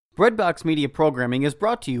Breadbox Media Programming is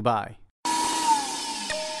brought to you by...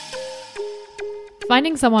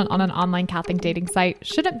 Finding someone on an online Catholic dating site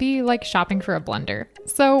shouldn't be like shopping for a blender.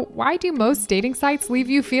 So why do most dating sites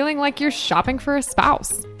leave you feeling like you're shopping for a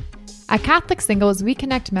spouse? At Catholic Singles, we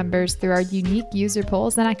connect members through our unique user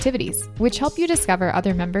polls and activities, which help you discover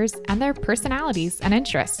other members and their personalities and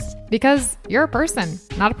interests. Because you're a person,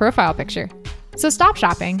 not a profile picture. So stop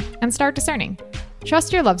shopping and start discerning.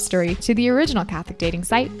 Trust your love story to the original Catholic dating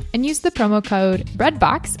site and use the promo code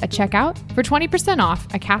BREADBOX at checkout for 20% off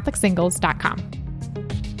at CatholicSingles.com.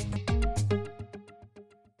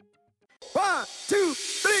 1, 2,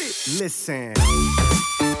 3, listen.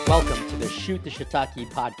 Welcome to the Shoot the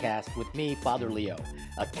Shiitake podcast with me, Father Leo,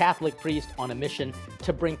 a Catholic priest on a mission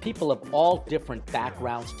to bring people of all different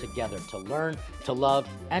backgrounds together to learn, to love,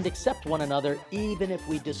 and accept one another. Even if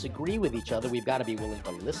we disagree with each other, we've got to be willing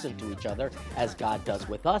to listen to each other as God does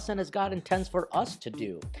with us and as God intends for us to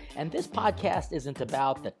do. And this podcast isn't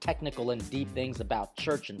about the technical and deep things about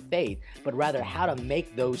church and faith, but rather how to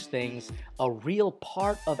make those things a real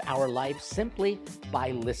part of our life simply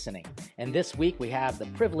by listening. And this week we have the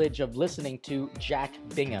privilege of listening to Jack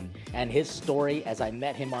Bingham and his story as I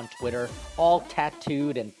met him on Twitter, all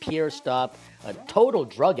tattooed and pierced up, a total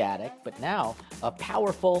drug addict, but now a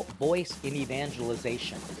powerful voice in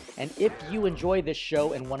evangelization. And if you enjoy this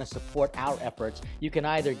show and want to support our efforts, you can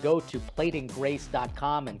either go to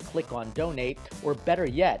platinggrace.com and click on donate, or better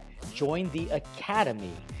yet, join the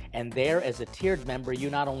Academy. And there, as a tiered member, you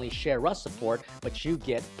not only share us support, but you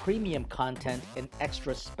get premium content and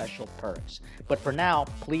extra special perks. But for now,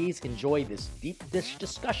 please enjoy this deep dish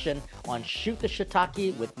discussion on Shoot the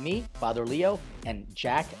Shiitake with me, Father Leo, and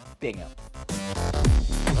Jack Bingham.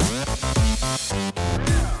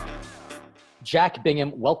 Jack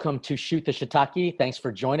Bingham, welcome to Shoot the Shiitake. Thanks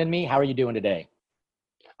for joining me. How are you doing today?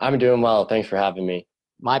 I'm doing well. Thanks for having me.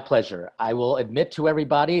 My pleasure. I will admit to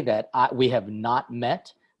everybody that we have not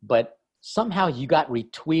met, but somehow you got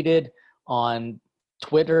retweeted on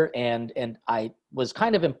Twitter, and I was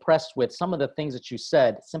kind of impressed with some of the things that you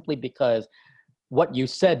said, simply because what you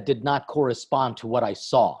said did not correspond to what I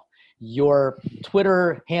saw. Your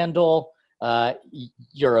Twitter handle,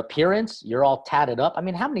 your appearance, you're all tatted up. I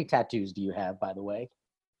mean, how many tattoos do you have, by the way?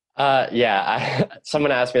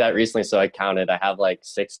 Someone asked me that recently, so I counted. I have like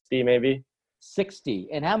 60 maybe. 60.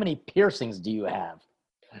 And how many piercings do you have?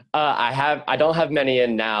 I don't have many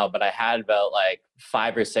in now, but I had about like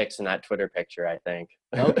 5 or 6 in that Twitter picture, I think.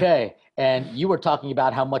 Okay. And you were talking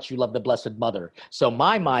about how much you love the Blessed Mother. So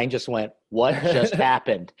my mind just went, what just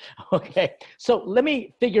happened? Okay. So let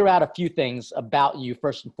me figure out a few things about you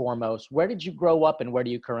first and foremost. Where did you grow up and where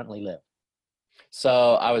do you currently live?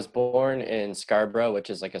 So I was born in Scarborough, which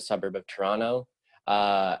is like a suburb of Toronto.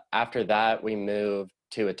 After that, we moved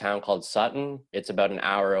to a town called Sutton. It's about an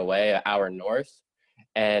hour away, an hour north.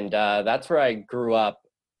 And that's where I grew up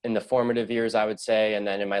in the formative years, I would say. And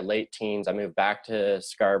then in my late teens, I moved back to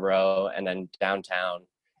Scarborough and then downtown.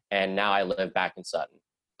 And now I live back in Sutton.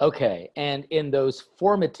 Okay. And in those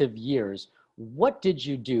formative years, what did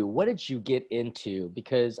you do? What did you get into?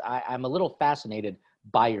 Because I'm a little fascinated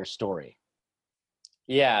by your story.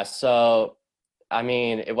 Yeah. So, I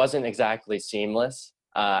mean, it wasn't exactly seamless.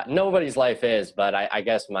 Nobody's life is, but I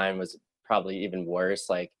guess mine was probably even worse.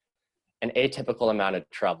 Like, an atypical amount of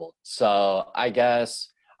trouble. So I guess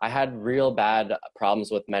I had real bad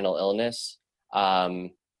problems with mental illness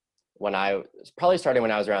when starting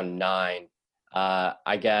when I was around 9.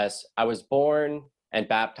 I guess I was born and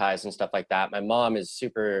baptized and stuff like that. My mom is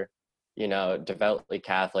super, devoutly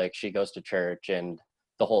Catholic. She goes to church and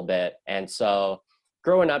the whole bit. And so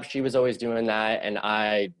growing up, she was always doing that, and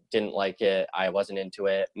I didn't like it. I wasn't into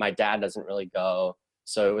it. My dad doesn't really go.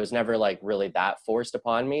 So it was never like really that forced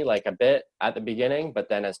upon me, like a bit at the beginning. But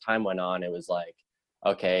then as time went on, it was like,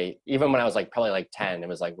 okay, even when I was like probably like 10, it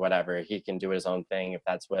was like, whatever, he can do his own thing if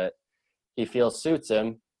that's what he feels suits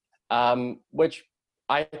him, which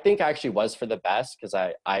I think actually was for the best, because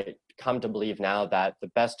I come to believe now that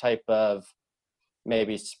the best type of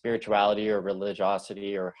maybe spirituality or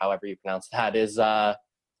religiosity, or however you pronounce that, is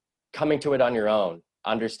coming to it on your own,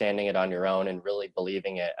 understanding it on your own and really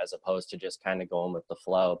believing it, as opposed to just kind of going with the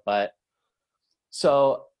flow. But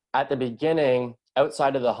so at the beginning,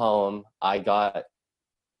 outside of the home, I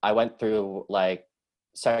went through like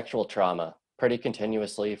sexual trauma pretty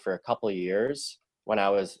continuously for a couple of years when I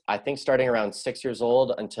was, I think, starting around 6 years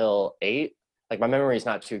old until 8. Like, my memory is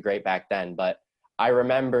not too great back then, but I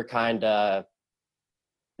remember kind of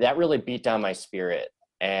that really beat down my spirit.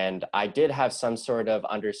 And I did have some sort of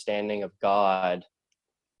understanding of God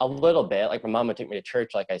a little bit. Like, my mom would take me to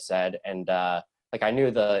church, like I said, and like I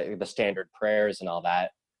knew the standard prayers and all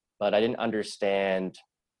that. but I didn't understand,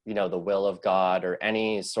 the will of God or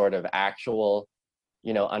any sort of actual,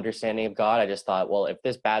 understanding of God. I just thought, well, if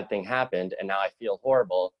this bad thing happened and now I feel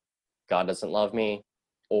horrible, God doesn't love me,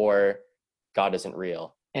 or God isn't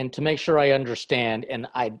real. And to make sure I understand, and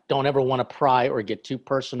I don't ever want to pry or get too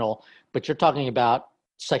personal, but you're talking about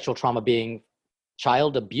sexual trauma being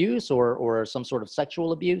child abuse or some sort of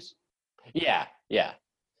sexual abuse? Yeah, yeah.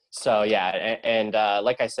 So yeah, and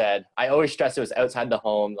like I said, I always stressed it was outside the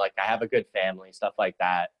home. Like I have a good family, stuff like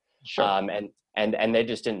that. Sure. And they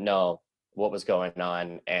just didn't know what was going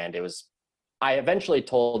on, and I eventually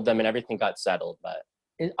told them, and everything got settled. But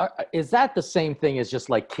Is that the same thing as just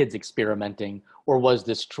like kids experimenting, or was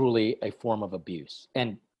this truly a form of abuse?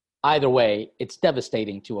 And either way, it's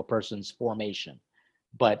devastating to a person's formation.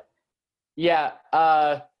 But yeah,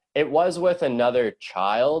 it was with another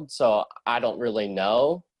child, so I don't really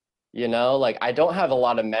know. Like I don't have a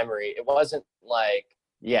lot of memory. It wasn't like,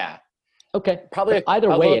 yeah, okay, probably but either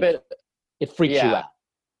a way, little bit. it freaks you Yeah, out.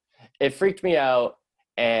 it freaked me out,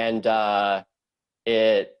 and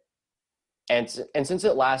it and since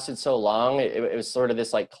it lasted so long, it was sort of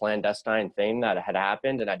this like clandestine thing that had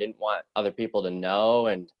happened, and I didn't want other people to know,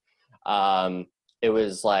 and it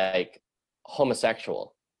was like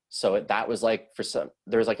homosexual. So that was like,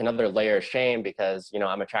 there was like another layer of shame because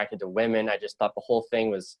I'm attracted to women. I just thought the whole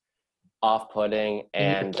thing was off-putting.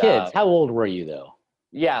 And your And kids, how old were you though?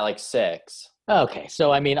 yeah, like 6. Okay,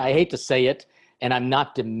 so I mean, I hate to say it, and I'm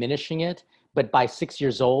not diminishing it, but by 6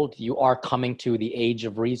 years old, you are coming to the age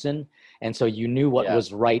of reason, and so you knew what Yeah.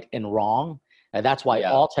 was right and wrong, and that's why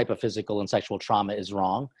Yeah. all type of physical and sexual trauma is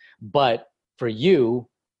wrong. But for you,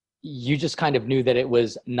 you just kind of knew that it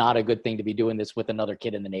was not a good thing to be doing this with another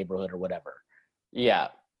kid in the neighborhood or whatever. Yeah.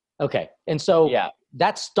 Okay, and so Yeah.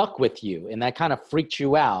 that stuck with you, and that kind of freaked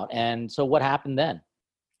you out. And so what happened then?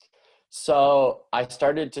 So I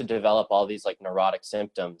started to develop all these like neurotic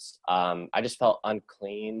symptoms. I just felt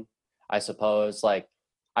unclean, I suppose. Like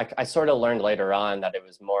I sort of learned later on that it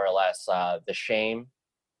was more or less the shame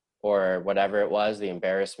or whatever it was, the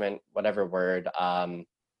embarrassment, whatever word,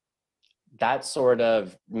 that sort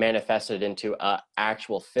of manifested into a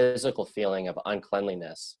actual physical feeling of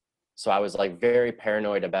uncleanliness. So I was like very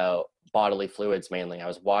paranoid about bodily fluids mainly. I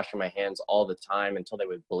was washing my hands all the time until they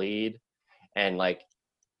would bleed. And like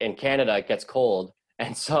in Canada, it gets cold.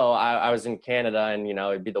 And so I was in Canada and,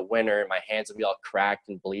 it'd be the winter and my hands would be all cracked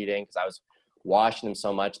and bleeding because I was washing them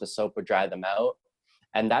so much, the soap would dry them out.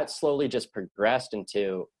 And that slowly just progressed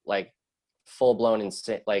into like full-blown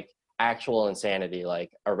like actual insanity,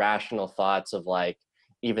 like irrational thoughts of like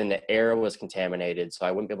even the air was contaminated, so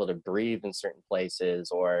I wouldn't be able to breathe in certain places,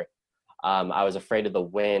 or I was afraid of the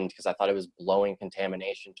wind because I thought it was blowing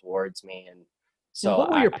contamination towards me. And And so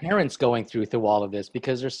what were your parents going through all of this?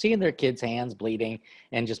 Because they're seeing their kids' hands bleeding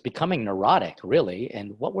and just becoming neurotic, really.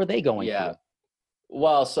 And what were they going yeah, through?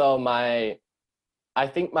 well, so I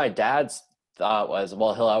think my dad's thought was,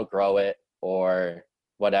 well, he'll outgrow it or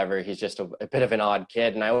whatever. He's just a bit of an odd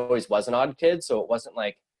kid, and I always was an odd kid, so it wasn't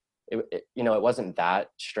like it wasn't that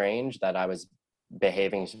strange that I was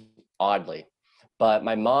behaving oddly. But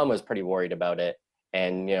my mom was pretty worried about it,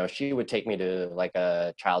 and she would take me to like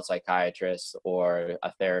a child psychiatrist or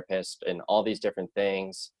a therapist and all these different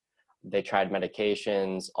things. They tried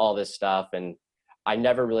medications, all this stuff, and I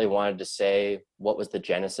never really wanted to say what was the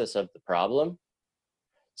genesis of the problem.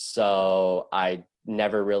 So I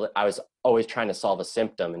was always trying to solve a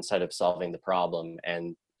symptom instead of solving the problem.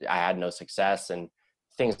 And I had no success, and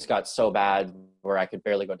things got so bad where I could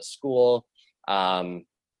barely go to school.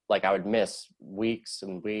 Like I would miss weeks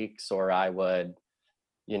and weeks, or I would,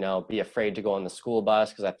 be afraid to go on the school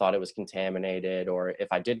bus because I thought it was contaminated. Or if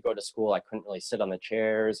I did go to school, I couldn't really sit on the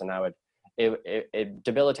chairs, and it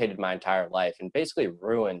debilitated my entire life and basically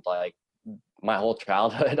ruined like my whole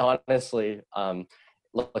childhood, honestly,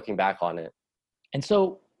 looking back on it. And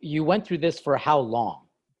so you went through this for how long?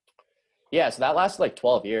 Yeah, so that lasted like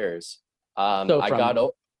 12 years. So I got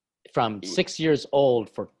from 6 years old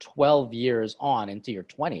for 12 years on into your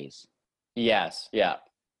 20s. Yes, yeah.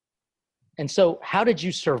 And so how did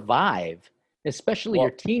you survive, especially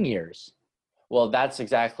your teen years? Well, that's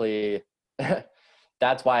exactly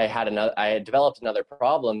that's why I had developed another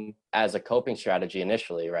problem as a coping strategy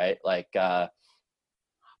initially, right? Like I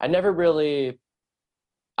never really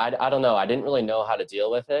I don't know. I didn't really know how to deal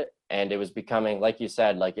with it. And it was becoming, like you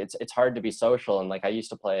said, like it's hard to be social. And like I used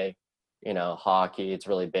to play, hockey. It's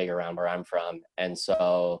really big around where I'm from. And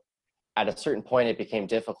so at a certain point, it became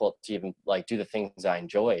difficult to even like do the things I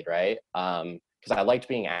enjoyed, right? Because I liked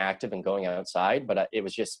being active and going outside, but it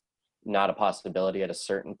was just not a possibility at a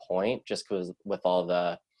certain point, just because with all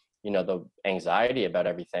the the anxiety about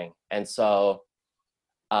everything. And so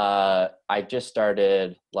I just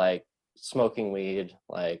started like smoking weed,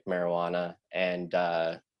 like marijuana, and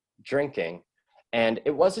drinking. And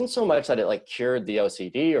it wasn't so much that it like cured the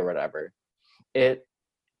OCD or whatever. It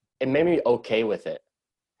made me okay with it.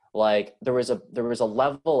 Like there was a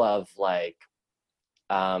level of like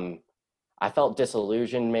I felt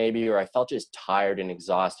disillusioned maybe, or I felt just tired and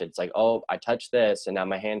exhausted. It's like, oh, I touched this and now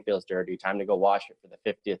my hand feels dirty. Time to go wash it for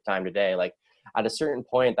the 50th time today. Like at a certain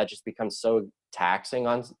point, that just becomes so taxing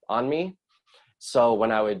on me. So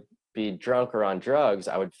when I would be drunk or on drugs,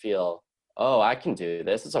 I would feel, oh, I can do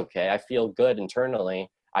this. It's okay. I feel good internally.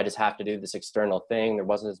 I just have to do this external thing. There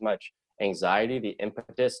wasn't as much anxiety. The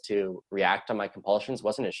impetus to react on my compulsions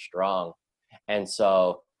wasn't as strong. And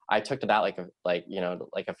so I took to that like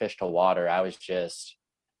a fish to water. I was just,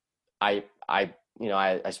 I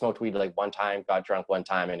smoked weed like one time, got drunk one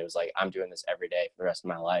time, and it was like, I'm doing this every day for the rest of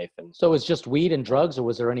my life. And So it was just weed and drugs, or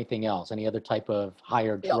was there anything else? Any other type of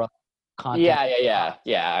higher drug content? yeah.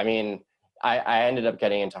 I mean, I ended up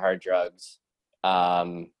getting into hard drugs.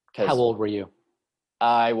 How old were you?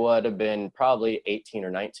 I would have been probably 18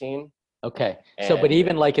 or 19. Okay. So, but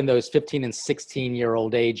even like in those 15 and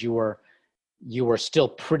 16-year-old age, you were still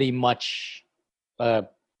pretty much a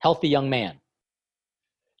healthy young man.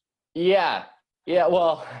 Yeah.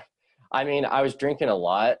 Well, I mean, I was drinking a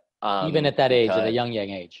lot. Even at that age, at a young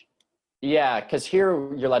age. Yeah, because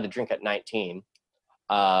here you're allowed to drink at 19.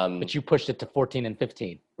 But you pushed it to 14 and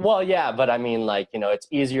 15. Well, yeah, but I mean, like, it's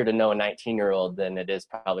easier to know a 19-year-old than it is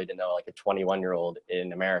probably to know like a 21-year-old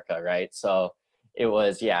in America, right? So it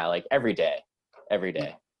was, like every day.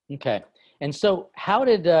 Okay. And so how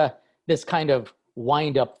did this kind of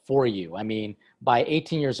wind up for you? I mean, by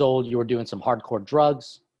 18 years old, you were doing some hardcore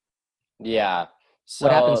drugs. Yeah. So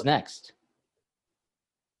what happens next?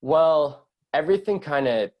 Well, everything kind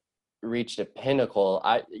of reached a pinnacle.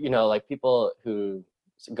 Like people who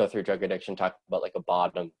go through drug addiction talk about like a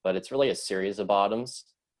bottom, but it's really a series of bottoms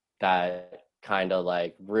that kind of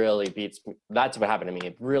like really that's what happened to me.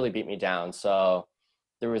 It really beat me down. So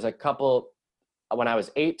there was a couple, when I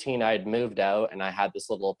was 18, I had moved out and I had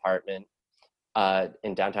this little apartment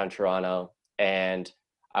in downtown Toronto, and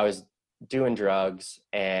I was doing drugs.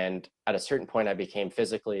 And at a certain point I became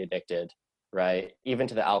physically addicted, right? Even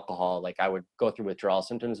to the alcohol. Like I would go through withdrawal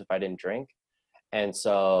symptoms if I didn't drink. And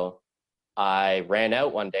so I ran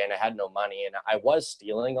out one day and I had no money, and I was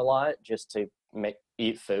stealing a lot just to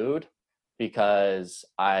eat food because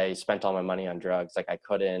I spent all my money on drugs. Like I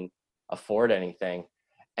couldn't afford anything.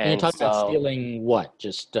 And you're talking about stealing what?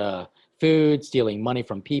 Just food, stealing money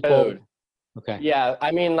from people? Food. Okay. Yeah.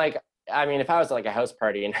 I mean, if I was at like a house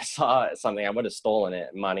party and I saw something, I would have stolen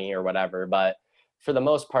it, money or whatever. But for the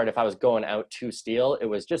most part, if I was going out to steal, it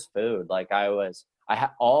was just food. Like I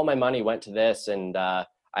had all my money went to this, and I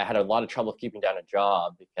had a lot of trouble keeping down a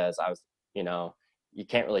job because I was, you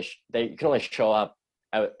can't really, you can only show up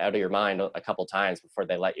out of your mind a couple times before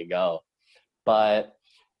they let you go.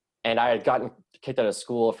 And I had gotten kicked out of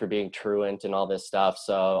school for being truant and all this stuff.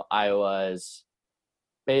 So I was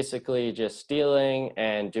basically just stealing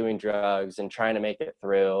and doing drugs and trying to make it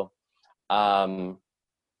through. And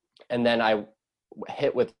then I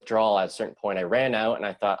hit withdrawal at a certain point. I ran out and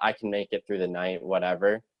I thought I can make it through the night,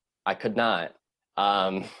 whatever. I could not.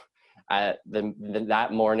 That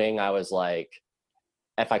morning I was like,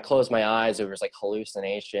 if I closed my eyes, it was like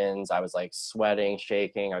hallucinations. I was like sweating,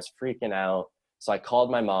 shaking. I was freaking out. So I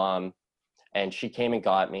called my mom, and she came and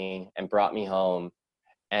got me and brought me home.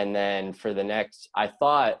 And then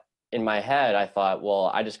in my head, I thought,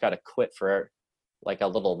 well, I just got to quit for like a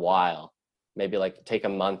little while, maybe like take a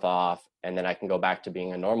month off, and then I can go back to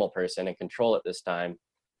being a normal person and control it this time.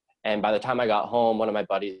 And by the time I got home, one of my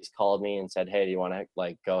buddies called me and said, hey, do you want to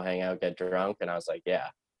like go hang out, get drunk? And I was like, yeah.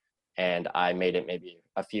 And I made it maybe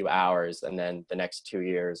a few hours. And then the next 2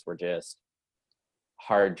 years were just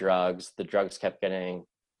hard drugs. The drugs kept getting,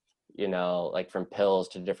 like from pills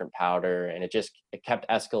to different powder. And it kept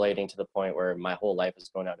escalating to the point where my whole life was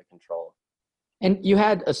going out of control. And you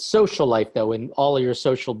had a social life though, and all of your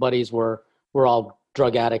social buddies were all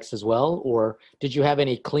drug addicts as well? Or did you have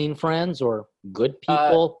any clean friends or good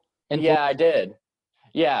people? Yeah, I did.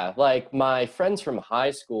 Yeah, like my friends from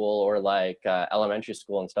high school or like elementary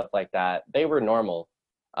school and stuff like that, they were normal,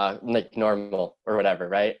 like normal or whatever,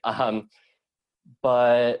 right?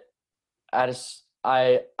 But at a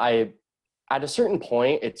certain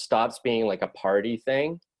point, it stops being like a party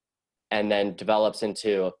thing, and then develops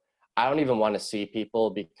into, I don't even want to see people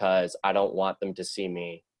because I don't want them to see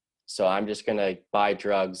me. So I'm just gonna buy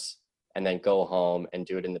drugs and then go home and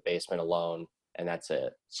do it in the basement alone. and that's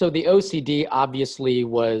it. So the OCD obviously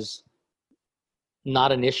was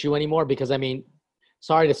not an issue anymore because, I mean,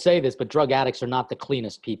 sorry to say this, but drug addicts are not the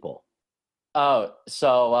cleanest people. Oh,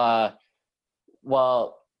 so,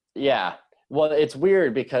 well, yeah. Well, it's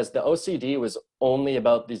weird because the OCD was only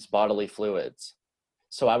about these bodily fluids.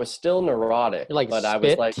 So I was still neurotic, Like but I was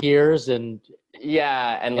spit, like, tears, and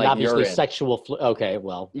yeah, and like obviously urine. sexual okay,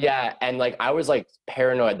 well. Yeah, and like I was like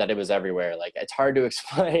paranoid that it was everywhere. Like it's hard to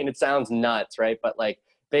explain. It sounds nuts, right? But like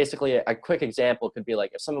basically a quick example could be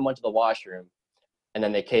like if someone went to the washroom and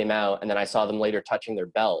then they came out and then I saw them later touching their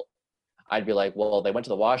belt, I'd be like, well, they went to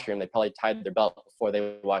the washroom, they probably tied their belt before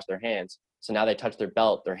they washed their hands. So now they touch their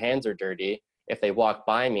belt, their hands are dirty. If they walk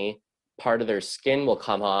by me, part of their skin will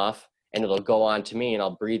come off and it'll go on to me and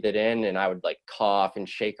I'll breathe it in and I would like cough and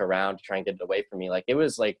shake around to try and get it away from me. Like it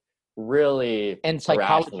was like really And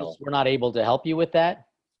psychologists irrational. were not able to help you with that?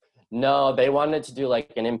 No, they wanted to do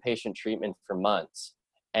like an inpatient treatment for months.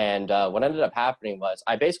 And what ended up happening was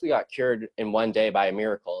I basically got cured in one day by a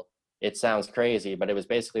miracle. It sounds crazy, but it was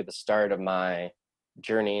basically the start of my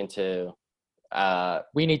journey into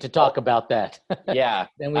We need to talk about that. yeah.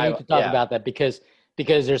 Then we need to talk yeah. about that because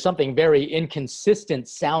there's something very inconsistent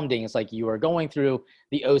sounding. It's like you are going through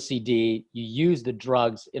the OCD, you use the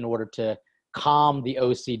drugs in order to calm the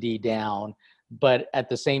OCD down, but at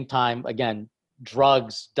the same time, again,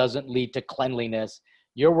 drugs doesn't lead to cleanliness.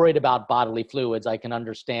 You're worried about bodily fluids. I can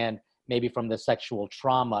understand maybe from the sexual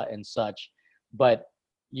trauma and such, but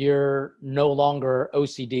you're no longer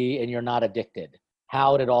OCD and you're not addicted.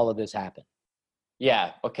 How did all of this happen?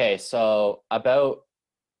 Yeah. Okay. So let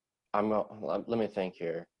me think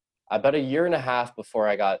here. About a year and a half before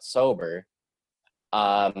I got sober,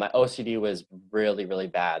 my OCD was really, really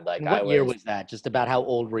bad. Like What year was that? Just about how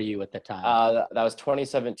old were you at the time? That was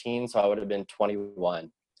 2017. So I would have been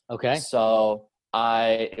 21. Okay. So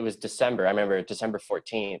it was December. I remember December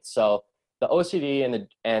 14th. So the OCD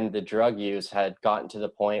and the drug use had gotten to the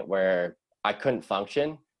point where I couldn't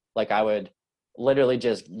function. Like I would literally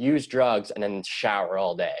just use drugs and then shower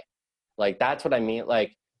all day. Like that's what I mean.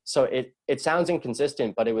 Like, so it sounds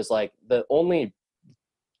inconsistent, but it was like the only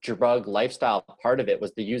drug lifestyle part of it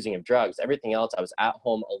was the using of drugs. Everything else, I was at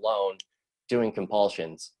home alone doing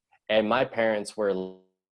compulsions. And my parents were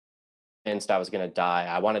convinced I was going to die.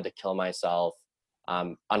 I wanted to kill myself,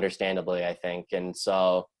 understandably, I think. And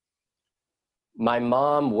so my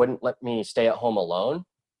mom wouldn't let me stay at home alone.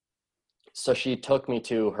 So she took me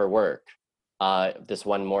to her work this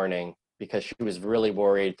one morning because she was really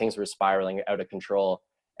worried. Things were spiraling out of control.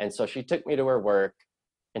 And so she took me to her work,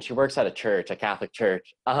 and she works at a church, a Catholic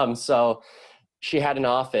church. So she had an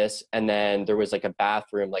office, and then there was like a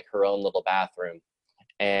bathroom, like her own little bathroom.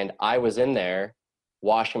 And I was in there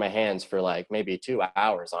washing my hands for like maybe 2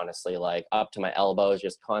 hours, honestly, like up to my elbows,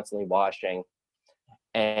 just constantly washing.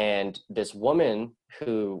 And this woman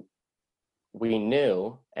who we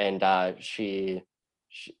knew, and she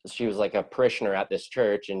was like a parishioner at this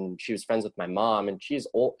church, and she was friends with my mom, and she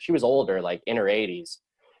was older, like in her 80s.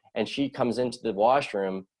 And she comes into the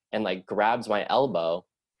washroom and like grabs my elbow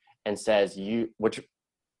and says, which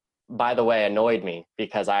by the way annoyed me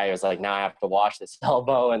because I was like, now I have to wash this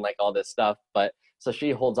elbow and like all this stuff. But so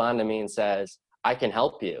she holds on to me and says, I can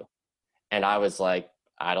help you. And I was like,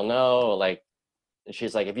 I don't know. Like,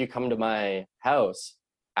 she's like, if you come to my house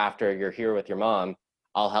after you're here with your mom,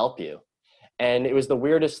 I'll help you. And it was the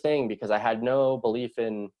weirdest thing because I had no belief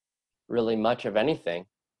in really much of anything.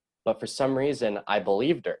 But for some reason, I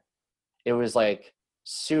believed her. It was like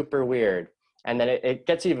super weird. And then it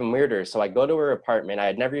gets even weirder. So I go to her apartment. I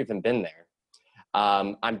had never even been there.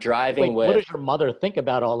 I'm driving with... What does your mother think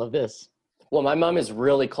about all of this? Well, my mom is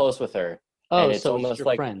really close with her. Oh, and it's so almost it's your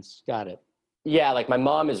like friends. Got it. Yeah, like my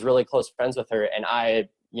mom is really close friends with her. And I'd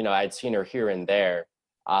seen her here and there.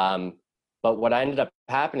 But what ended up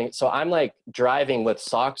happening... So I'm like driving with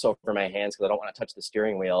socks over my hands because I don't want to touch the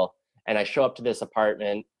steering wheel. And I show up to this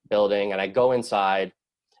apartment building and I go inside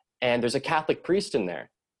and there's a Catholic priest in there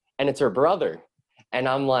and it's her brother. And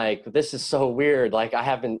I'm like, this is so weird. Like I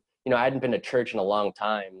hadn't been to church in a long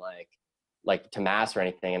time, like to mass or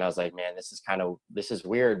anything. And I was like, man, this is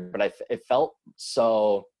weird. But it felt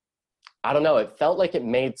so, I don't know. It felt like it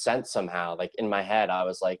made sense somehow. Like in my head, I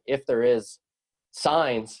was like, if there is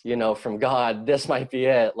signs, from God, this might be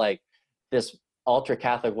it. Like this ultra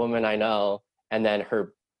Catholic woman I know, and then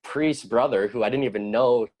her priest brother, who I didn't even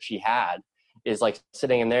know she had, is like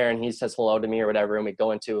sitting in there and he says hello to me or whatever. And we go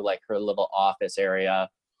into like her little office area.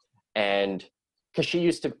 And because she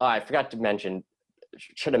used to, I forgot to mention,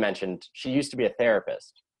 should have mentioned, she used to be a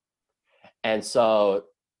therapist. And so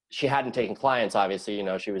she hadn't taken clients, obviously,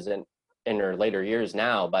 she was in her later years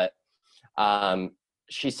now, but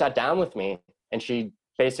she sat down with me and she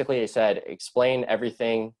basically said, explain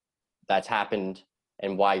everything that's happened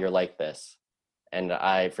and why you're like this. And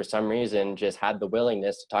I, for some reason, just had the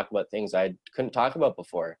willingness to talk about things I couldn't talk about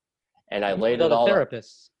before. And I laid it all out.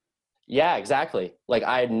 Therapists. Yeah, exactly. Like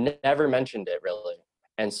I had never mentioned it really.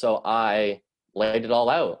 And so I laid it all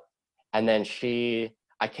out. And then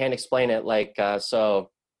I can't explain it. Like,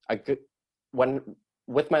 when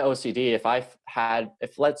with my OCD,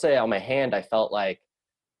 if let's say on my hand, I felt like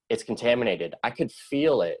it's contaminated, I could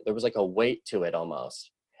feel it. There was like a weight to it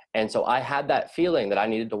almost. And so I had that feeling that I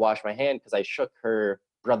needed to wash my hand because I shook her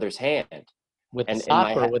brother's hand. With a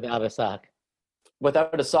sock or without a sock?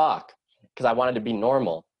 Without a sock, because I wanted to be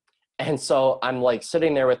normal. And so I'm like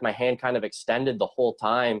sitting there with my hand kind of extended the whole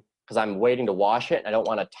time because I'm waiting to wash it and I don't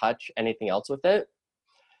want to touch anything else with it.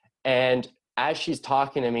 And as she's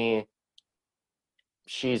talking to me,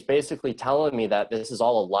 she's basically telling me that this is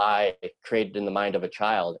all a lie created in the mind of a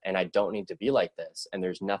child and I don't need to be like this and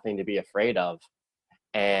there's nothing to be afraid of.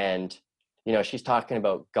 And, you know, she's talking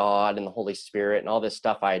about God and the Holy Spirit and all this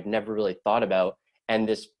stuff I had never really thought about. And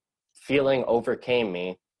this feeling overcame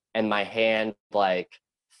me and my hand like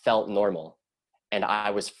felt normal and I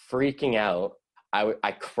was freaking out.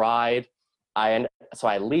 I cried. So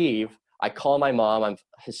I leave, I call my mom, I'm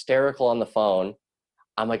hysterical on the phone.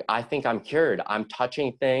 I'm like, I think I'm cured. I'm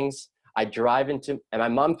touching things. I drive and my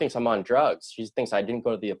mom thinks I'm on drugs. She thinks I didn't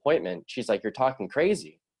go to the appointment. She's like, you're talking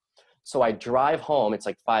crazy. So I drive home, it's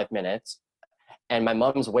like 5 minutes, and my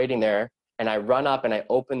mom's waiting there, and I run up and I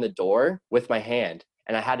open the door with my hand,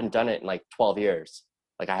 and I hadn't done it in like 12 years.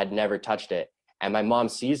 Like I had never touched it. And my mom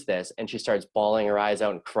sees this, and she starts bawling her eyes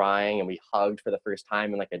out and crying, and we hugged for the first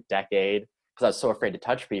time in like a decade because I was so afraid to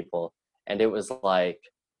touch people. And it was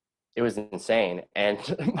insane. And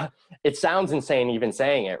it sounds insane even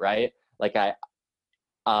saying it, right? Like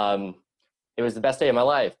it was the best day of my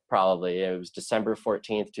life, probably. It was December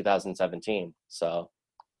 14th, 2017. So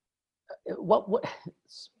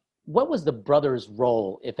What was the brother's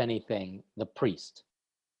role, if anything, the priest?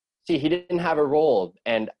 See, he didn't have a role,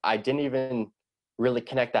 and I didn't even really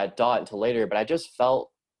connect that dot until later, but I just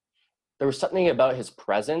felt there was something about his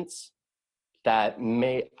presence that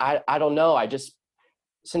I don't know.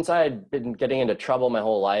 Since I had been getting into trouble my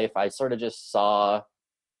whole life, I sort of just saw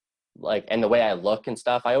like, and the way I look and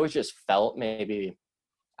stuff, I always just felt maybe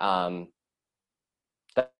that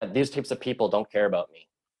these types of people don't care about me.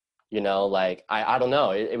 You know, like, I don't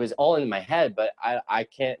know. It was all in my head, but I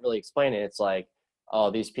can't really explain it. It's like,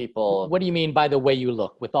 oh, these people. What do you mean by the way you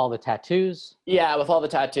look? With all the tattoos? Yeah, with all the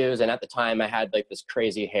tattoos. And at the time I had like this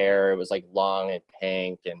crazy hair. It was like long and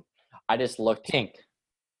pink. And I just looked. Pink.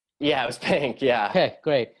 Yeah, it was pink. Yeah. Okay,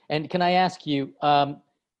 great. And can I ask you,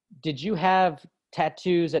 did you have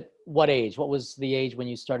tattoos at what age? What was the age when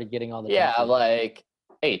you started getting all the tattoos? Yeah, like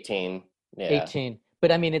 18. Yeah. 18.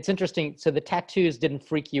 But I mean, it's interesting. So the tattoos didn't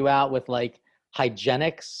freak you out with like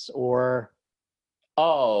hygienics or?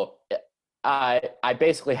 Oh, I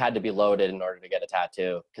basically had to be loaded in order to get a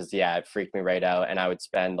tattoo because, yeah, it freaked me right out. And I would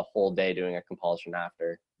spend the whole day doing a compulsion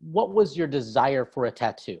after. What was your desire for a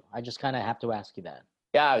tattoo? I just kind of have to ask you that.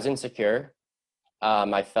 Yeah, I was insecure.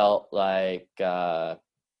 I felt like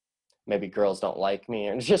maybe girls don't like me.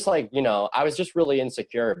 And it's just like, you know, I was just really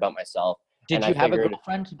insecure about myself. Did you have a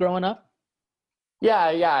girlfriend growing up? Yeah,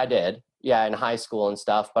 I did. Yeah, in high school and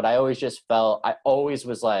stuff. But I always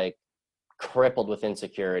was like crippled with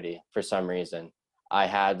insecurity for some reason. I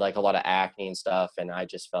had like a lot of acne and stuff, and I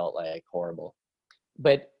just felt like horrible.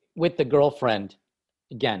 But with the girlfriend,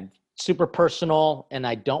 again, super personal, and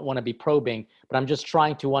I don't want to be probing, but I'm just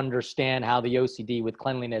trying to understand how the OCD with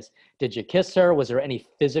cleanliness. Did you kiss her? Was there any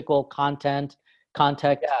physical contact?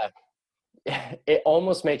 Yeah, it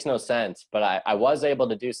almost makes no sense, but I was able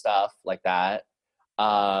to do stuff like that.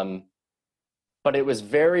 But it was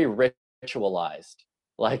very ritualized.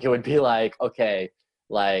 Like it would be like, okay,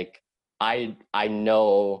 like I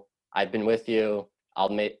know I've been with you. I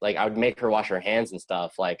would make her wash her hands and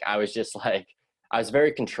stuff. Like I was just like, I was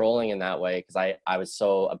very controlling in that way because I was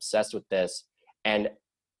so obsessed with this. And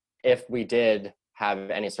if we did have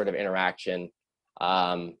any sort of interaction,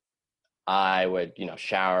 I would, you know,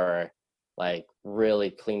 shower, like really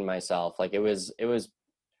clean myself. Like it was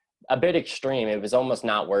a bit extreme. It was almost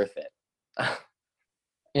not worth it.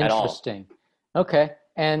 Interesting. Okay.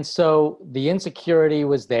 And so the insecurity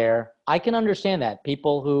was there. I can understand that.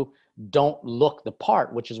 People who don't look the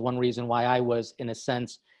part, which is one reason why I was, in a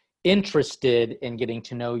sense, interested in getting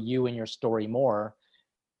to know you and your story more,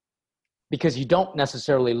 because you don't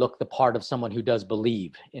necessarily look the part of someone who does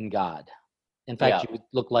believe in God. In fact, You would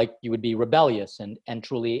look like you would be rebellious and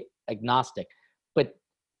truly agnostic. But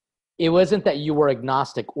It wasn't that you were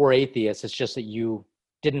agnostic or atheist. It's just that you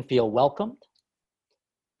didn't feel welcomed.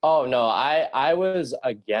 Oh no, I was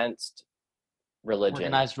against religion.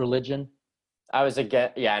 Organized religion. I was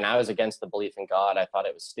against, yeah, and I was against the belief in God. I thought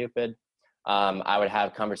it was stupid. I would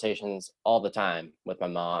have conversations all the time with my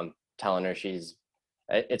mom, telling her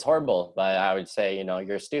it's horrible, but I would say,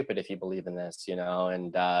 you're stupid if you believe in this,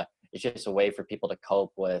 and it's just a way for people to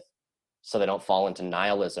cope with, so they don't fall into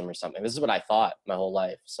nihilism or something. This is what I thought my whole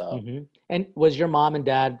life. So. Mm-hmm. And was your mom and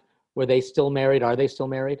dad, were they still married? Are they still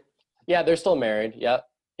married? Yeah, they're still married. Yep.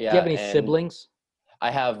 Yeah. Do you have any siblings?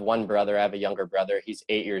 I have one brother. I have a younger brother. He's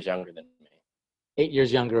 8 years younger than me. 8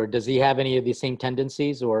 years younger. Does he have any of the same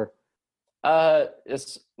tendencies or?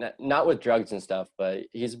 It's not with drugs and stuff, but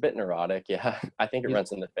he's a bit neurotic. Yeah. I think it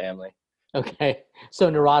runs in the family. Okay.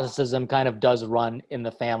 So neuroticism kind of does run in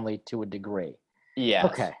the family to a degree. Yeah.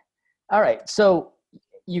 Okay. All right. So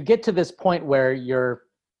you get to this point where you're,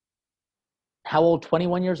 how old?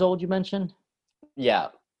 21 years old, you mentioned? Yeah.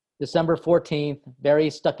 December 14th, very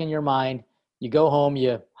stuck in your mind. You go home,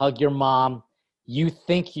 you hug your mom. You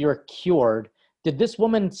think you're cured. Did this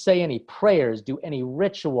woman say any prayers, do any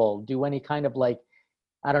ritual, do any kind of lay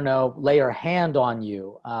her hand on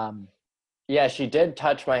you? Yeah, she did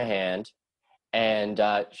touch my hand, and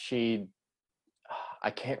I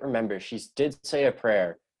can't remember. She did say a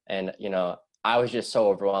prayer, and, I was just so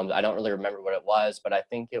overwhelmed. I don't really remember what it was, but I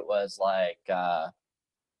think it was like,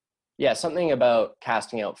 something about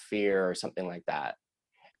casting out fear or something like that.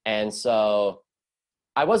 And so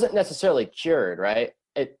I wasn't necessarily cured, right?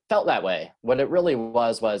 It felt that way. What it really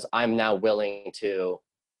was I'm now willing to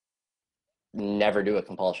never do a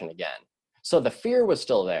compulsion again. So the fear was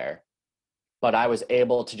still there, but I was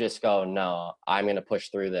able to just go, no, I'm going to push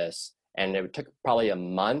through this. And it took probably a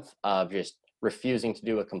month of just refusing to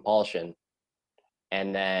do a compulsion.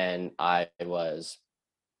 And then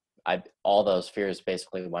all those fears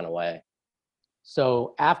basically went away.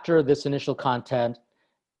 So after this initial content,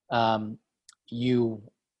 you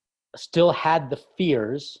still had the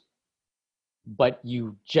fears, but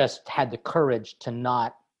you just had the courage to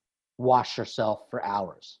not wash yourself for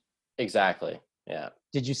hours. Exactly. Yeah.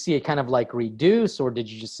 Did you see it kind of like reduce, or did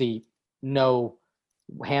you just see no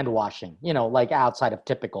hand washing, like outside of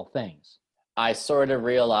typical things? I sort of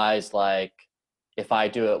realized, like, if I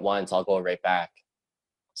do it once, I'll go right back.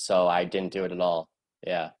 So I didn't do it at all.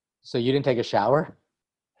 Yeah. So you didn't take a shower?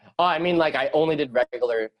 Oh, I mean, like, I only did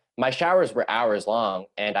my showers were hours long,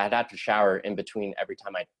 and I'd have to shower in between every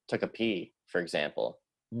time I took a pee, for example.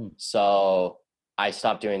 So I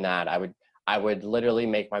stopped doing that. I would literally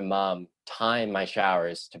make my mom time my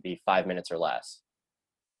showers to be 5 minutes or less.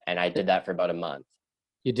 And I did that for about a month.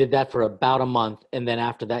 You did that for about a month, and then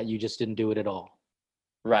after that, you just didn't do it at all.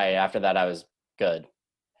 Right. After that, I was good.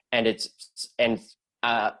 And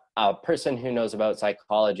a person who knows about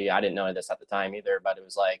psychology, I didn't know this at the time either, but it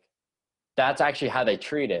was like, that's actually how they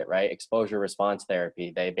treat it, right? Exposure response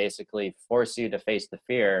therapy. They basically force you to face the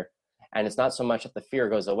fear. And it's not so much that the fear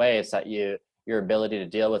goes away, it's that your ability to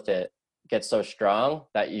deal with it gets so strong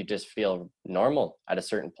that you just feel normal at a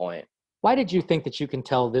certain point. Why did you think that you can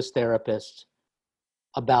tell this therapist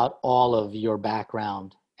about all of your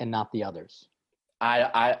background and not the others?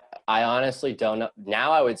 I honestly don't know.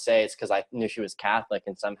 Now I would say it's because I knew she was Catholic,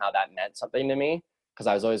 and somehow that meant something to me, because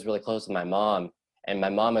I was always really close with my mom, and my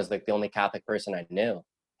mom was like the only Catholic person I knew.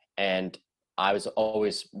 And I was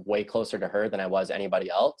always way closer to her than I was anybody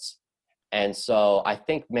else. And so I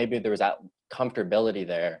think maybe there was that comfortability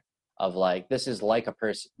there of like, this is like a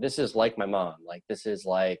person, this is like my mom, like this is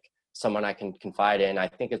like someone I can confide in. I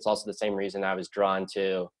think it's also the same reason I was drawn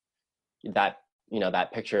to that,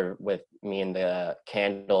 that picture with me and the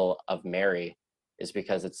candle of Mary, is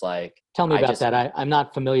because it's like, tell me about that. I'm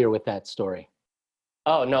not familiar with that story.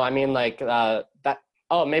 Oh, no, I mean, like that.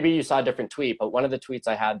 Oh, maybe you saw a different tweet, but one of the tweets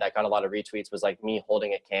I had that got a lot of retweets was like me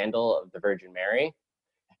holding a candle of the Virgin Mary.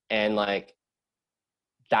 And like,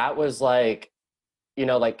 that was like,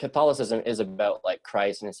 like Catholicism is about like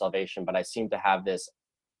Christ and his salvation, but I seem to have this,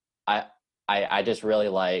 I just really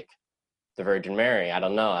like the Virgin Mary. I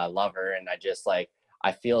don't know. I love her. And I just like,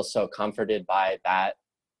 I feel so comforted by that,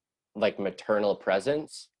 like maternal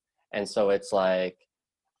presence. And so it's like,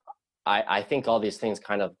 I think all these things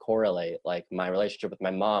kind of correlate. Like my relationship with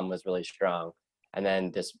my mom was really strong. And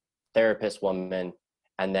then this therapist woman,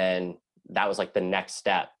 and then that was like the next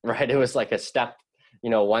step, right? It was like a step,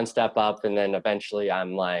 one step up. And then eventually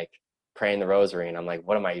I'm like praying the rosary, and I'm like,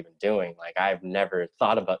 what am I even doing? Like, I've never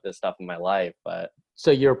thought about this stuff in my life, but.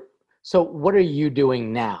 So what are you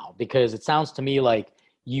doing now? Because it sounds to me like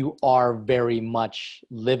you are very much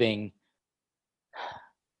living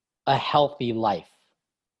a healthy life.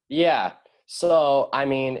 Yeah. So, I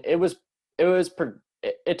mean, it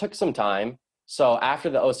took some time. So after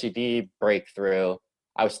the OCD breakthrough,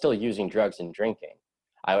 I was still using drugs and drinking.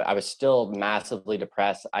 I was still massively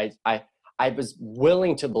depressed. I was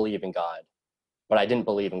willing to believe in God, but I didn't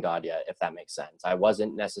believe in God yet, if that makes sense. I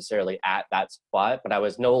wasn't necessarily at that spot, but I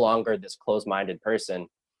was no longer this closed-minded person.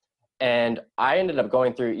 And I ended up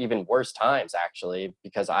going through even worse times, actually,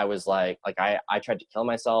 because I was I tried to kill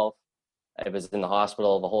myself. I was in the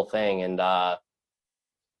hospital, the whole thing. And that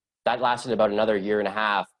lasted about another year and a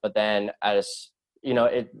half. But then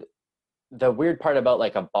the weird part about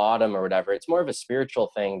like a bottom or whatever, it's more of a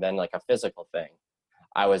spiritual thing than like a physical thing.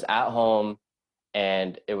 I was at home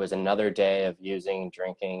and it was another day of using,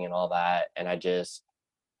 drinking and all that. And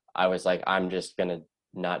I was like, I'm just going to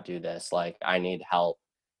not do this. Like, I need help.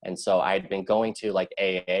 And so I had been going to like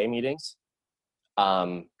AA meetings.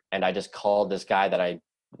 And I just called this guy that I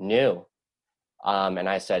knew. And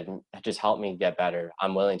I said, just help me get better.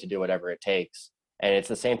 I'm willing to do whatever it takes. And it's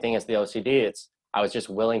the same thing as the OCD. I was just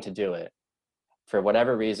willing to do it. For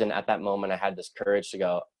whatever reason, at that moment, I had this courage to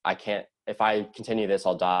go, if I continue this,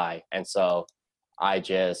 I'll die. And so I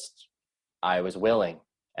was willing.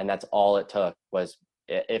 And that's all it took was,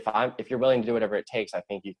 if you're willing to do whatever it takes, I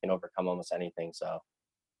think you can overcome almost anything. So.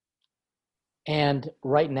 And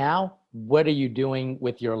right now, what are you doing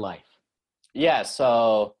with your life? Yeah.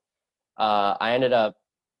 So I ended up,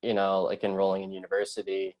 like enrolling in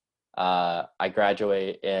university. I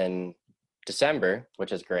graduate in December,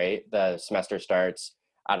 which is great. The semester starts,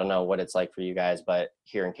 I don't know what it's like for you guys, but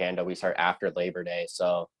here in Canada, we start after Labor Day.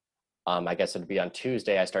 So I guess it'd be on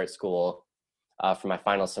Tuesday, I start school for my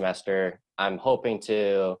final semester. I'm hoping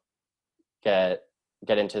to get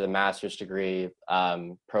into the master's degree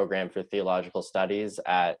program for theological studies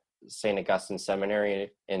at St. Augustine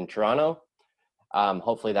Seminary in Toronto.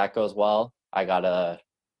 Hopefully that goes well. I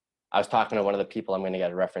was talking to one of the people I'm going to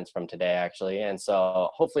get a reference from today, actually. And so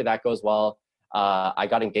hopefully that goes well. I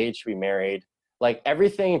got engaged to be married. Like,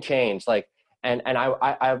 everything changed. Like, and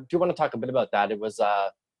I do want to talk a bit about that. It was,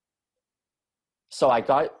 so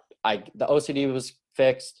the OCD was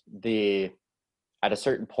fixed. At a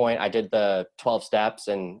certain point, I did the 12 steps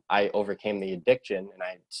and I overcame the addiction, and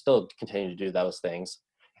I still continue to do those things.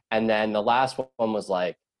 And then the last one was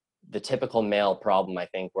like the typical male problem, I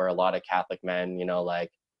think, where a lot of Catholic men,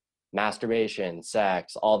 like masturbation,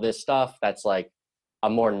 sex, all this stuff, that's like a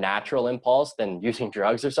more natural impulse than using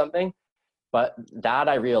drugs or something. But that,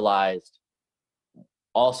 I realized,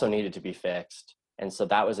 also needed to be fixed. And so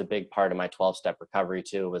that was a big part of my 12-step recovery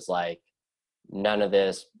too, was like, none of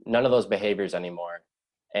those behaviors anymore.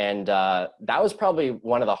 And that was probably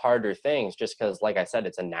one of the harder things, just because, like I said,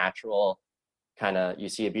 it's a natural kind of, you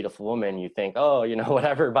see a beautiful woman, you think, oh,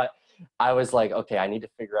 whatever. But I was like, okay, I need to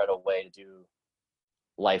figure out a way to do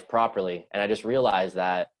life properly. And I just realized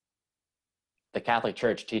that the Catholic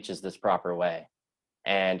Church teaches this proper way.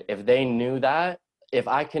 And if they knew that, if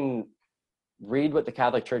I can read what the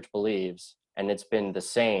Catholic Church believes, and it's been the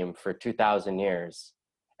same for 2,000 years,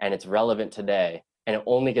 and it's relevant today, and it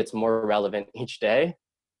only gets more relevant each day,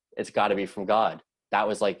 it's got to be from God. That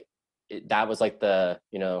was like the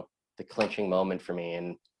clinching moment for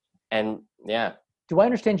me. And yeah. Do I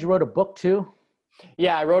understand you wrote a book too?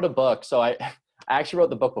 Yeah, I wrote a book. So I actually wrote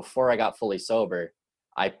the book before I got fully sober.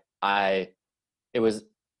 I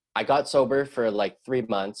got sober for like 3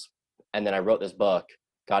 months, and then I wrote this book,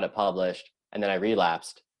 got it published, and then I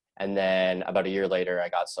relapsed. And then about a year later, I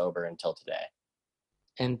got sober until today.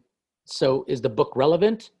 And so is the book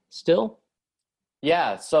relevant still?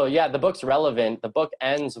 Yeah. So yeah, the book's relevant. The book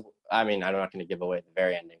ends, I mean, I'm not going to give away the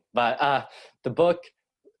very ending, but the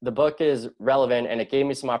book is relevant, and it gave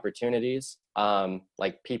me some opportunities.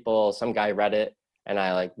 Like some guy read it, and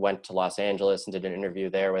I like went to Los Angeles and did an interview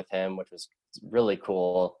there with him, which was really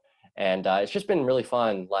cool. And it's just been really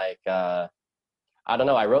fun. Like, I don't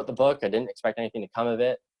know, I wrote the book. I didn't expect anything to come of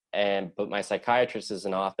it. But my psychiatrist is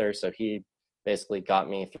an author, so he basically got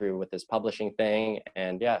me through with this publishing thing.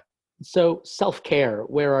 And yeah. So self-care,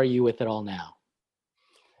 where are you with it all now?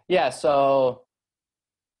 Yeah, so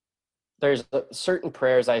there's certain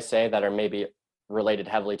prayers I say that are maybe related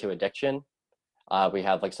heavily to addiction. We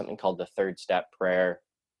have like something called the 3rd step prayer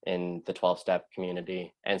in the 12-step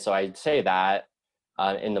community. And so I say that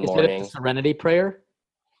in the morning. Is it the serenity prayer?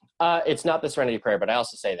 It's not the serenity prayer, but I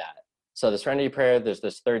also say that. So the serenity prayer, there's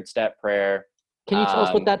this 3rd step prayer. Can you tell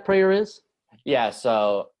us what that prayer is? Yeah,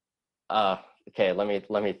 so okay, let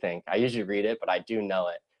me think. I usually read it, but I do know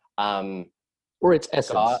it. Or its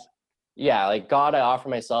essence. God, yeah, like, God, I offer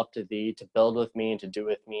myself to thee to build with me and to do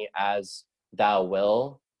with me as thou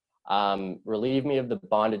will. Relieve me of the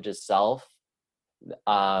bondage of self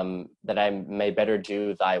that I may better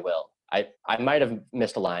do thy will. I might have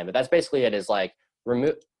missed a line, but that's basically it. Is like,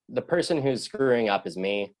 remove the person who's screwing up is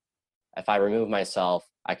me. If I remove myself,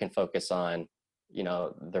 I can focus on,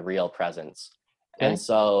 the real presence. Okay. And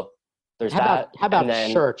so there's How that. about And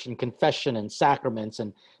then, church and confession and sacraments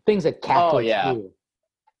and things that oh Catholics yeah, do?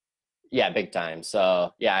 yeah, big time.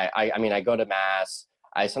 So yeah, I mean, I go to mass.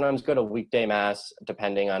 I sometimes go to weekday mass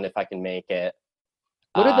depending on if I can make it.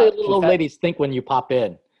 What do the little old Confess. ladies think when you pop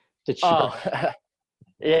in to church? Oh,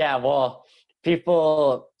 yeah. Well,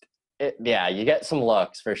 people, yeah, you get some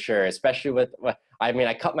looks for sure, especially with, I mean,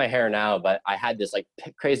 I cut my hair now, but I had this like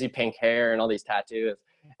crazy pink hair and all these tattoos,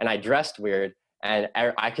 and I dressed weird. And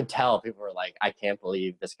I could tell people were like, I can't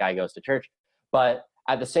believe this guy goes to church. But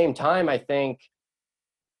at the same time, I think,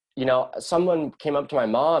 someone came up to my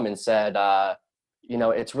mom and said,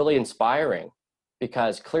 it's really inspiring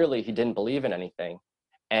because clearly he didn't believe in anything.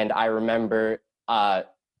 And I remember, I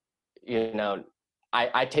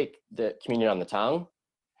take the communion on the tongue,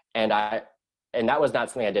 and that was not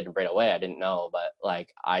something I did right away. I didn't know, but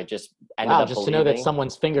like, I just ended up Just believing. to know that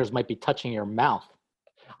someone's fingers might be touching your mouth.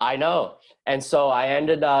 I know. And so I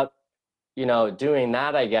ended up, doing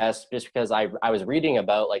that, I guess, just because I was reading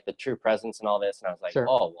about like the true presence and all this. And I was like, Sure.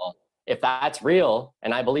 oh, well, if that's real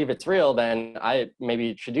and I believe it's real, then I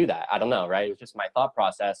maybe should do that. I don't know. Right. It was just my thought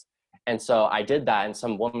process. And so I did that. And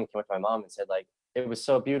some woman came up to my mom and said, like, it was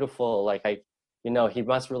so beautiful. Like, he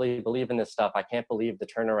must really believe in this stuff. I can't believe the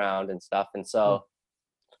turnaround and stuff. And so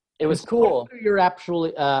it was cool. What are your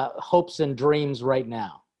actual hopes and dreams right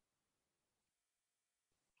now?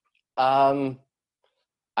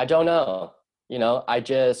 I don't know.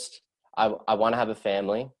 I want to have a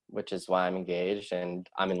family, which is why I'm engaged, and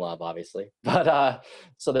I'm in love, obviously. But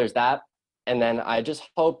so there's that. And then I just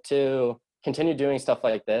hope to continue doing stuff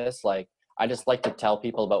like this. Like, I just like to tell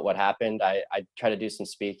people about what happened. I try to do some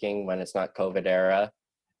speaking when it's not COVID era,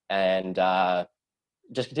 and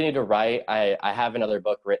just continue to write. I have another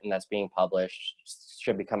book written that's being published,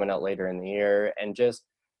 should be coming out later in the year, and just,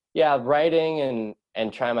 writing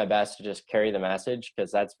and try my best to just carry the message,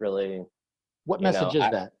 because that's really, What message is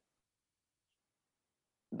that?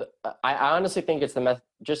 I honestly think it's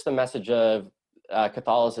just the message of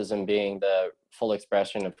Catholicism being the full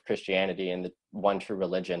expression of Christianity and the one true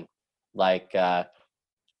religion. Like,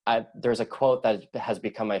 there's a quote that has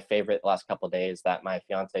become my favorite the last couple of days that my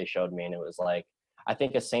fiance showed me, and it was like, I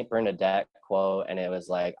think a Saint Bernadette quote, and it was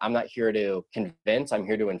like, I'm not here to convince, I'm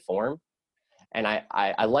here to inform. And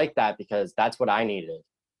I like that, because that's what I needed.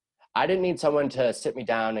 I didn't need someone to sit me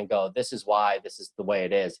down and go, this is why, this is the way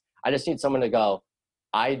it is. I just need someone to go,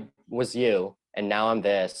 I was you, and now I'm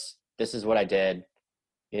this. This is what I did.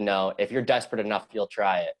 If you're desperate enough, you'll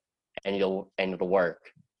try it, and it'll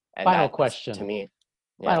work. And Final question. To me.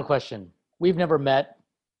 Yeah. Final question. We've never met,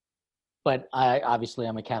 but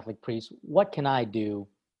I'm a Catholic priest. What can I do,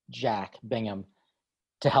 Jack Bingham,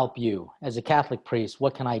 to help you? As a Catholic priest,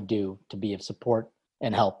 what can I do to be of support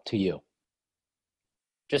and help to you?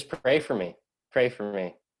 Just pray for me. Pray for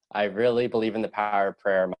me. I really believe in the power of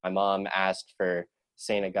prayer. My mom asked for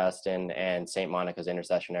St. Augustine and St. Monica's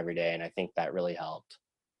intercession every day, and I think that really helped.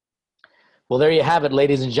 Well, there you have it,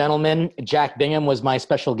 ladies and gentlemen. Jack Bingham was my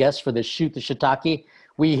special guest for this Shoot the Shiitake.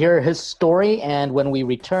 We hear his story, and when we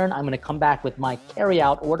return, I'm going to come back with my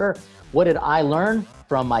carry-out order. What did I learn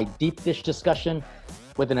from my deep dish discussion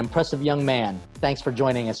with an impressive young man? Thanks for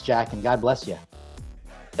joining us, Jack, and God bless you.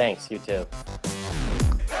 Thanks, you too.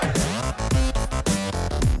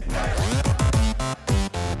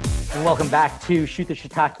 And welcome back to Shoot the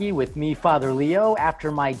Shiitake with me, Father Leo. After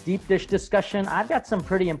my deep dish discussion, I've got some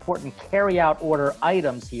pretty important carry-out order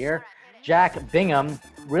items here. Jack Bingham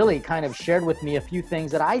really kind of shared with me a few things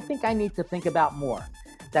that I think I need to think about more.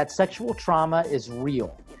 That sexual trauma is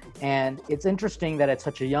real. And it's interesting that at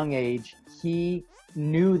such a young age, he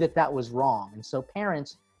knew that that was wrong. And so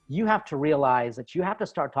parents, you have to realize that you have to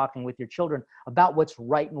start talking with your children about what's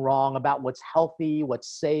right and wrong, about what's healthy, what's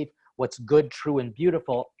safe, what's good, true, and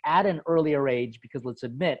beautiful at an earlier age, because let's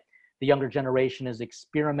admit, the younger generation is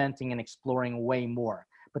experimenting and exploring way more.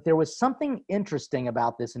 But there was something interesting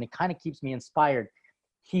about this, and it kind of keeps me inspired.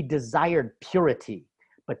 He desired purity,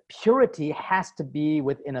 but purity has to be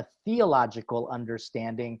within a theological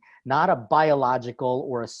understanding, not a biological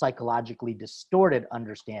or a psychologically distorted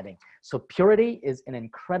understanding. So purity is an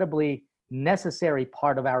incredibly necessary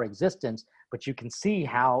part of our existence, but you can see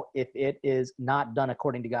how if it is not done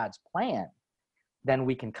according to God's plan, then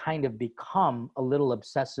we can kind of become a little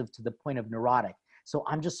obsessive to the point of neurotic. So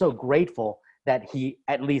I'm just so grateful that he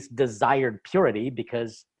at least desired purity,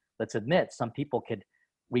 because let's admit, some people could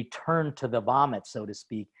return to the vomit, so to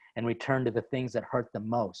speak, and return to the things that hurt them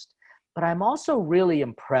most. But I'm also really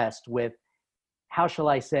impressed with, how shall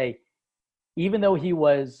I say, even though he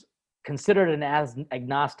was considered an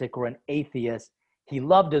agnostic or an atheist, he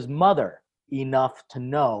loved his mother enough to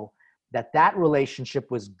know that that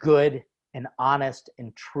relationship was good and honest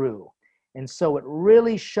and true. And so it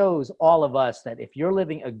really shows all of us that if you're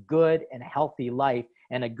living a good and healthy life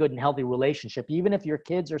and a good and healthy relationship, even if your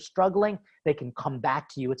kids are struggling, they can come back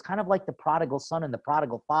to you. It's kind of like the prodigal son and the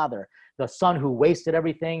prodigal father, the son who wasted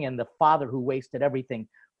everything and the father who wasted everything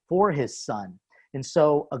for his son. And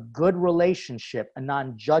so a good relationship, a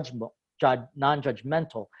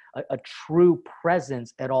non-judgmental, a true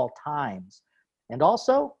presence at all times. And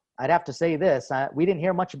also, I'd have to say this, we didn't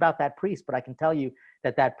hear much about that priest, but I can tell you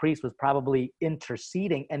that that priest was probably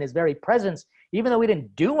interceding, and his very presence, even though he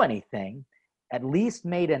didn't do anything, at least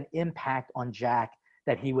made an impact on Jack,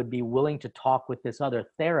 that he would be willing to talk with this other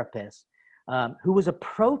therapist who was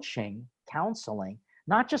approaching counseling,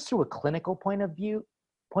 not just through a clinical point of view,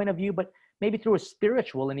 but maybe through a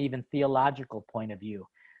spiritual and even theological point of view.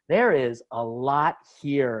 There is a lot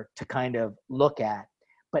here to kind of look at,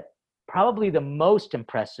 but probably the most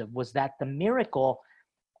impressive was that the miracle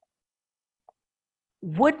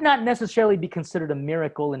would not necessarily be considered a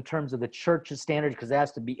miracle in terms of the church's standards, because it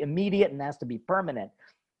has to be immediate and has to be permanent.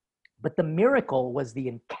 But the miracle was the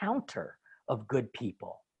encounter of good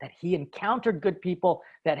people, that he encountered good people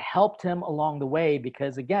that helped him along the way,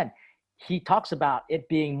 because again, he talks about it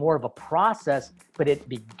being more of a process, but it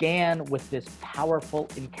began with this powerful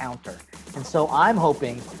encounter. And so I'm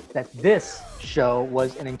hoping that this show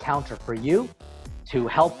was an encounter for you, to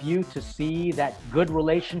help you to see that good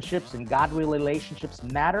relationships and godly relationships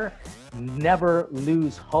matter, never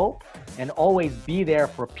lose hope, and always be there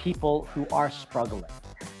for people who are struggling.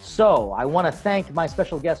 So I want to thank my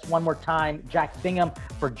special guest one more time, Jack Bingham,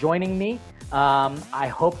 for joining me.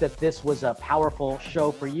 I hope that this was a powerful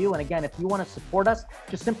show for you. And again, if you want to support us,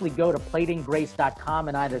 just simply go to platinggrace.com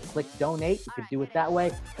and either click donate, you could do it that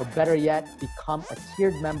way, or better yet, become a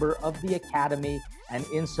tiered member of the Academy. And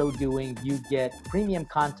in so doing, you get premium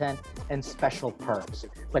content and special perks.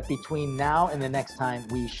 But between now and the next time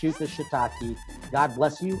we shoot the shiitake, God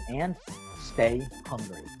bless you and stay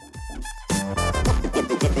hungry.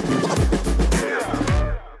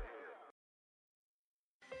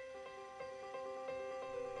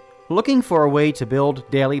 Looking for a way to build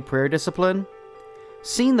daily prayer discipline?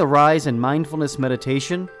 Seen the rise in mindfulness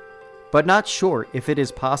meditation, but not sure if it is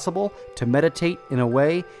possible to meditate in a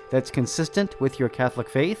way that's consistent with your Catholic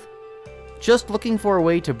faith? Just looking for a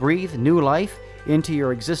way to breathe new life into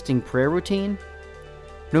your existing prayer routine?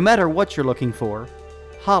 No matter what you're looking for,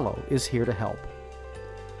 Hallow is here to help.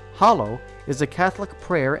 Hallow is a Catholic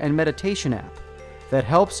prayer and meditation app that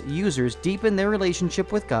helps users deepen their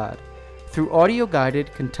relationship with God through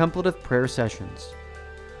audio-guided contemplative prayer sessions.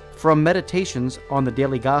 From meditations on the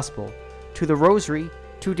daily gospel to the rosary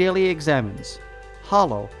to daily examens,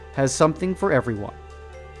 Hallow has something for everyone.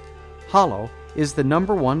 Hallow is the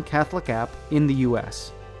 #1 Catholic app in the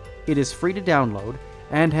US. It is free to download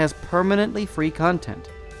and has permanently free content,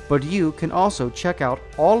 but you can also check out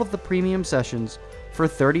all of the premium sessions for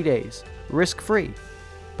 30 days, risk-free,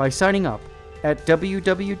 by signing up at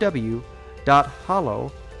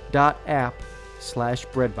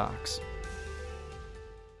www.hallow.app/breadbox.